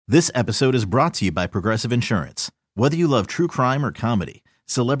This episode is brought to you by Progressive Insurance. Whether you love true crime or comedy,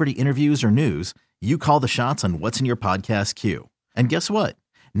 celebrity interviews or news, you call the shots on what's in your podcast queue. And guess what?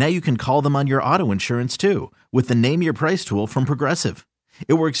 Now you can call them on your auto insurance too with the Name Your Price tool from Progressive.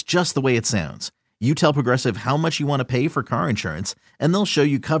 It works just the way it sounds. You tell Progressive how much you want to pay for car insurance, and they'll show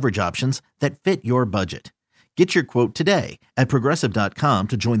you coverage options that fit your budget. Get your quote today at Progressive.com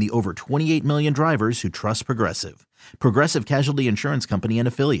to join the over 28 million drivers who trust Progressive. Progressive Casualty Insurance Company and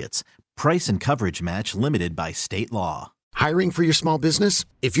Affiliates. Price and coverage match limited by state law. Hiring for your small business?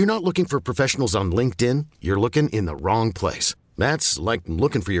 If you're not looking for professionals on LinkedIn, you're looking in the wrong place. That's like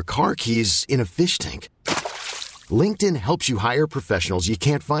looking for your car keys in a fish tank. LinkedIn helps you hire professionals you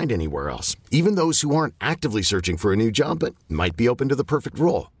can't find anywhere else, even those who aren't actively searching for a new job but might be open to the perfect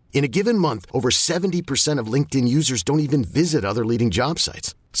role. In a given month, over 70% of LinkedIn users don't even visit other leading job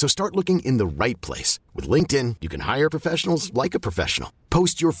sites. So start looking in the right place. With LinkedIn, you can hire professionals like a professional.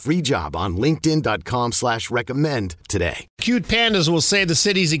 Post your free job on linkedin.com/recommend today. Cute pandas will save the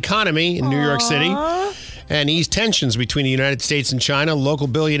city's economy in New York City and ease tensions between the United States and China. Local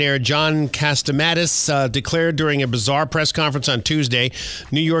billionaire John Catsimitidis declared during a bizarre press conference on Tuesday,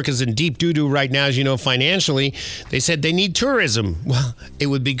 New York is in deep doo-doo right now, as you know, financially. They said they need tourism. Well, it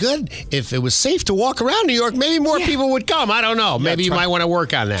would be good if it was safe to walk around New York. Maybe more people would come. I don't know. Maybe you might want to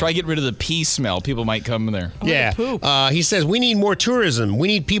work on that. Try to get rid of the pee smell. People might come in there. He says, we need more tourism. We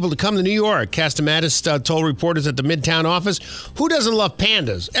need people to come to New York. Catsimitidis told reporters at the Midtown office, who doesn't love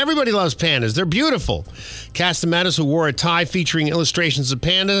pandas? Everybody loves pandas. They're beautiful. Catsimitidis, who wore a tie featuring illustrations of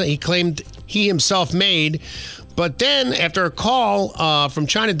panda, he claimed he himself made. But then, after a call from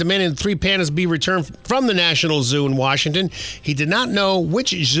China demanding 3 pandas be returned from the National Zoo in Washington, he did not know which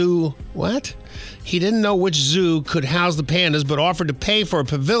zoo... What? He didn't know which zoo could house the pandas, but offered to pay for a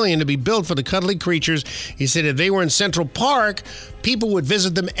pavilion to be built for the cuddly creatures. He said if they were in Central Park, people would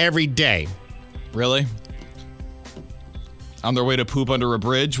visit them every day. Really? On their way to poop under a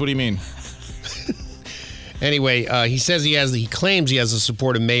bridge? What do you mean? Anyway, he says he claims he has the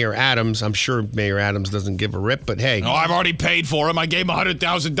support of Mayor Adams. I'm sure Mayor Adams doesn't give a rip, but hey. Oh, I've already paid for him. I gave him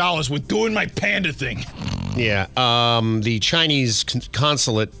 $100,000 with doing my panda thing. Yeah. The Chinese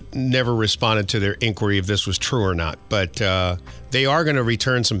consulate never responded to their inquiry if this was true or not, but they are going to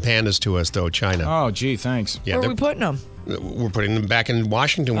return some pandas to us, though, China. Oh, gee, thanks. Yeah, where are we putting them? We're putting them back in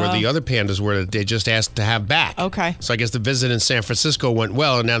Washington where the other pandas were they just asked to have back. Okay. So I guess the visit in San Francisco went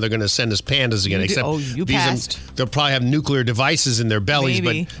well, and now they're going to send us pandas again. You passed. They'll probably have nuclear devices in their bellies,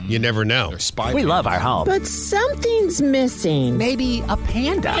 Maybe. but you never know. We love our home. But something's missing. Maybe a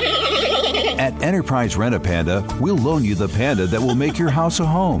panda. At Enterprise Rent-A-Panda, we'll loan you the panda that will make your house a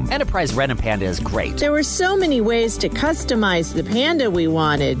home. Enterprise Rent-A-Panda is great. There were so many ways to customize the panda we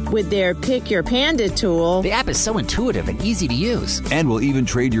wanted with their Pick Your Panda tool. The app is so intuitive and easy to use. And we'll even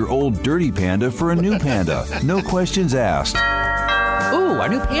trade your old dirty panda for a new panda. No questions asked. Ooh, our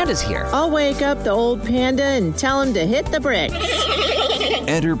new panda's here. I'll wake up the old panda and tell him to hit the bricks.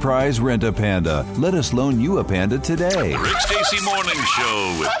 Enterprise Rent-A-Panda. Let us loan you a panda today. Rick Stacy Morning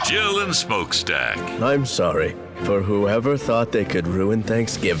Show with Jill and Smokestack. I'm sorry for whoever thought they could ruin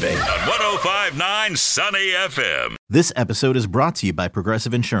Thanksgiving. On 105.9 Sunny FM. This episode is brought to you by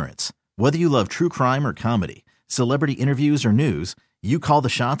Progressive Insurance. Whether you love true crime or comedy, celebrity interviews or news, you call the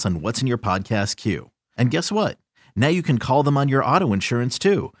shots on what's in your podcast queue. And guess what? Now you can call them on your auto insurance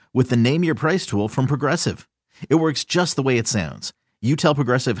too with the Name Your Price tool from Progressive. It works just the way it sounds. You tell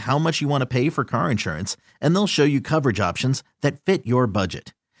Progressive how much you want to pay for car insurance, and they'll show you coverage options that fit your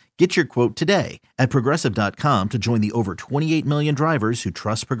budget. Get your quote today at Progressive.com to join the over 28 million drivers who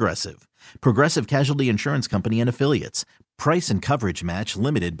trust Progressive. Progressive Casualty Insurance Company and Affiliates. Price and coverage match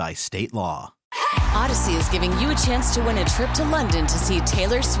limited by state law. Odyssey is giving you a chance to win a trip to London to see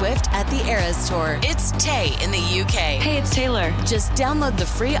Taylor Swift at the Eras Tour. It's Tay in the UK. Hey, it's Taylor. Just download the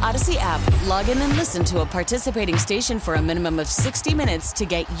free Odyssey app, log in and listen to a participating station for a minimum of 60 minutes to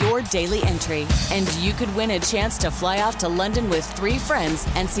get your daily entry. And you could win a chance to fly off to London with 3 friends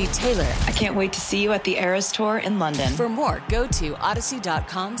and see Taylor. I can't wait to see you at the Eras Tour in London. For more, go to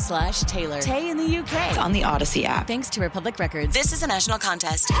odyssey.com/Taylor. Tay in the UK. It's on the Odyssey app. Thanks to Republic Records. This is a national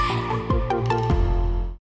contest.